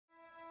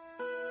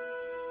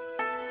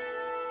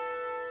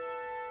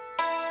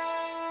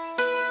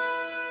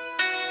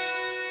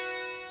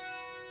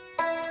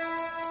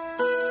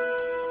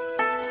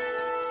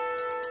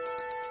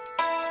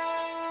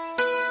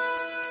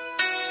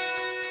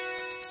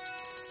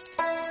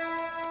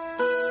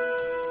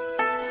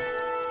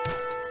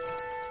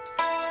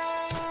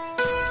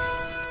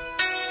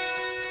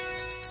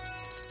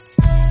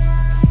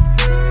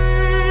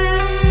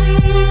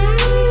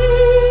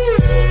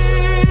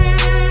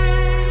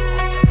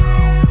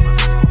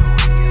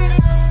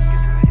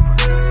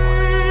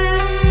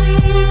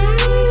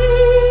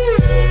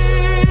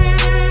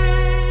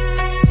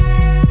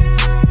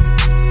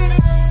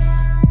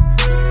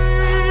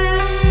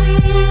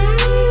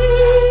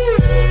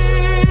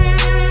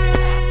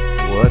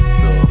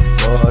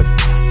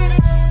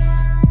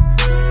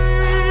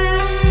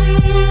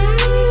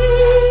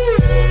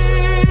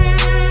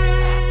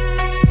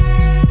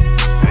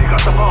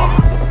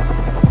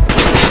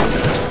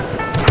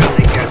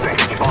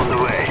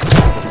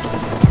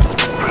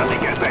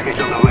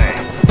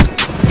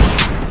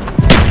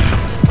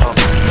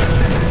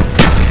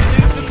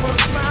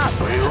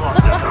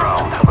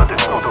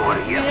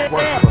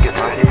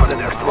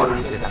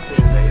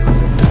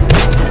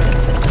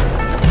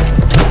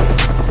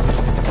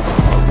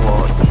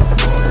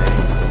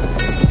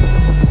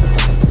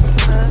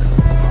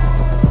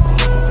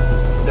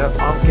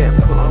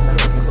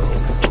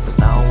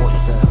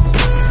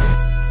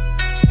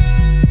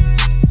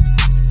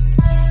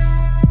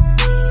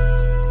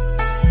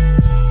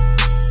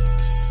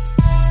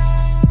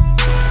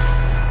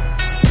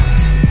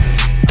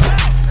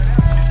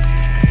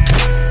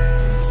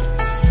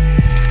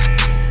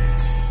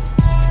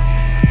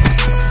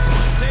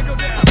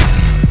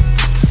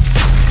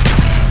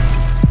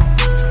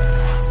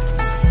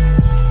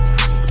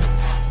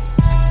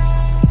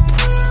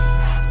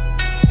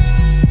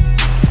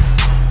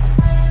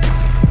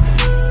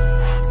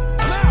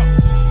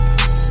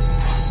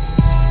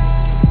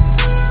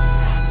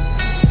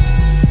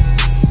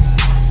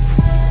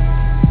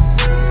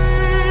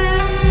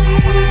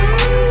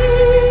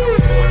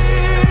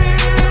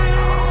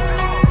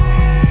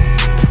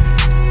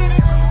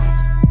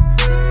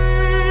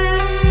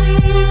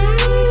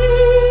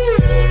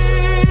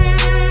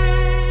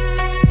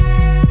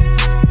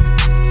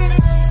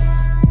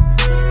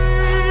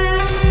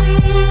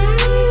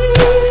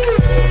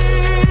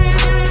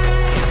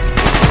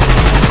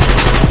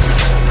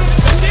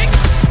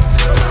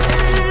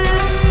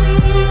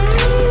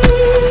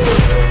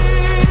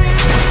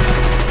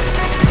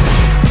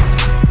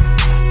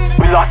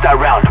lost that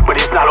round, but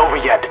it's not over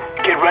yet.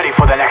 Get ready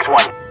for the next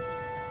one.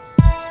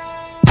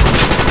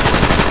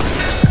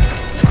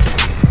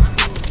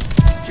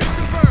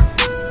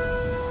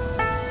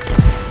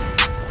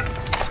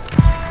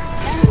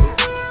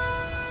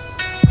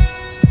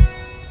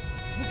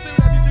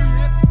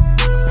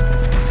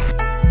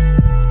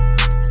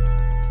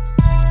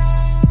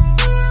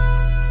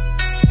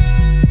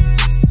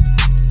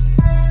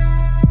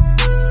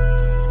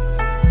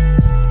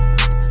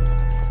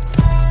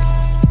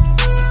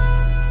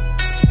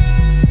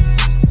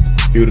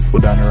 Beautiful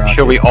down around.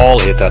 Sure, we all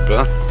hit that,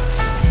 bro.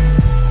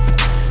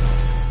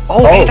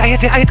 Oh, I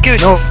hit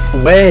good. No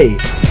way.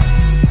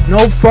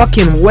 No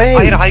fucking way.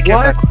 I hit a high kick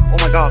back. Oh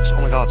my god,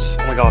 oh my god,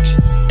 oh my god.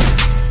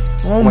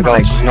 Oh my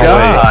god. No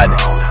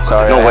way.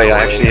 Sorry, No way, I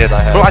actually hit.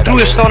 Bro, I threw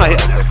a stun, I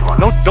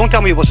hit. Don't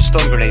tell me it was a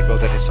stun grenade, bro,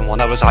 that hit someone.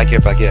 That was a high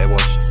kick back, yeah, it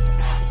was.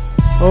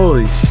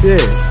 Holy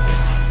shit.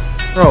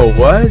 Bro,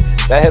 what?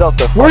 That hit off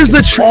the Where's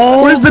the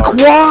where's the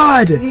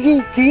quad?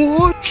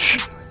 What?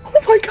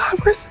 Oh my god,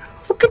 where's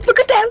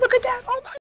look at that, oh my